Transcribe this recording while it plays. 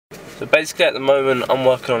So basically at the moment I'm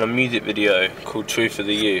working on a music video called Truth of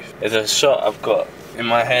the Youth. It's a shot I've got in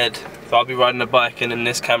my head. So I'll be riding a bike and in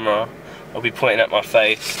this camera I'll be pointing at my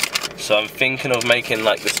face. So I'm thinking of making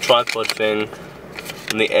like this tripod thing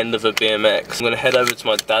on the end of a BMX. I'm gonna head over to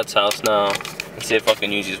my dad's house now and see if I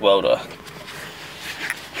can use his welder.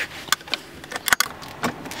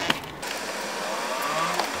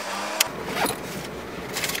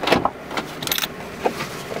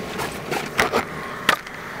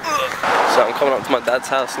 So I'm coming up to my dad's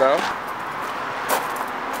house now.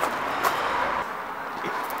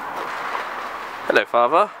 Hello,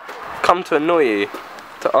 Father. Come to annoy you,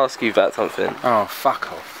 to ask you about something. Oh,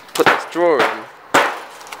 fuck off. Put this drawer in.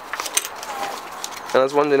 And I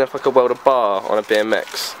was wondering if I could weld a bar on a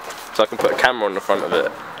BMX so I can put a camera on the front of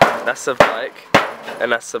it. That's the bike,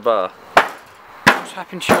 and that's the bar. What's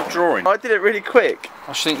happened to your drawing? I did it really quick.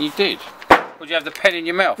 I think you did. Would you have the pen in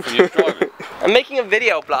your mouth when you were driving? I'm making a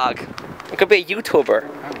video blog. I could be a YouTuber.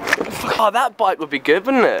 Oh, that bike would be good,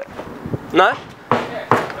 wouldn't it? No? Yeah,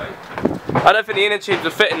 I don't think the inner tubes are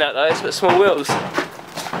fitting that though, it's got small wheels.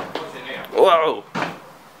 Whoa!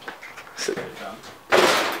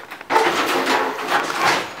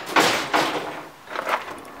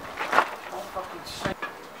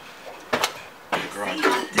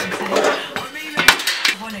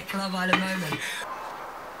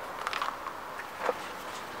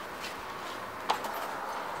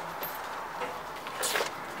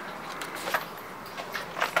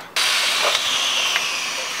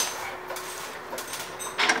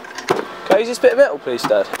 Can I use this bit of metal please,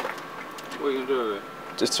 Dad? What are you going to do with it?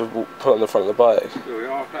 Just to put on the front of the bike. Yeah,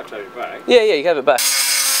 well, I'll have to take it back. Yeah, you can have it back.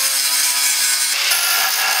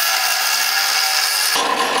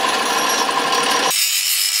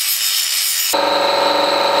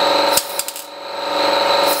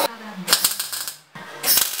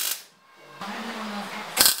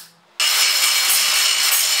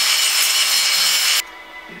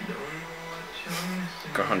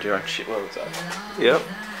 Go on, do your own shit welds up. Yep.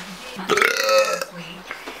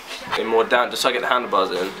 Get more down, just so I get the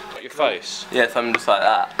handlebars in. Your face? Yeah, if I'm just like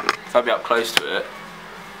that. If I be up close to it.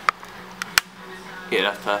 Yeah,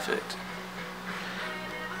 that's perfect.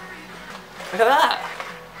 Look at that!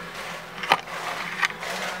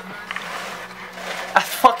 That's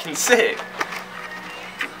fucking sick!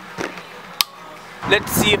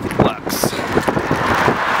 Let's see if it works.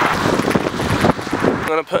 I'm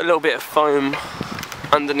gonna put a little bit of foam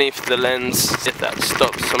underneath the lens, if that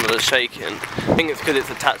stops some of the shaking. I think it's because it's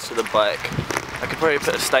attached to the bike. I could probably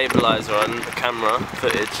put a stabilizer on the camera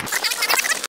footage.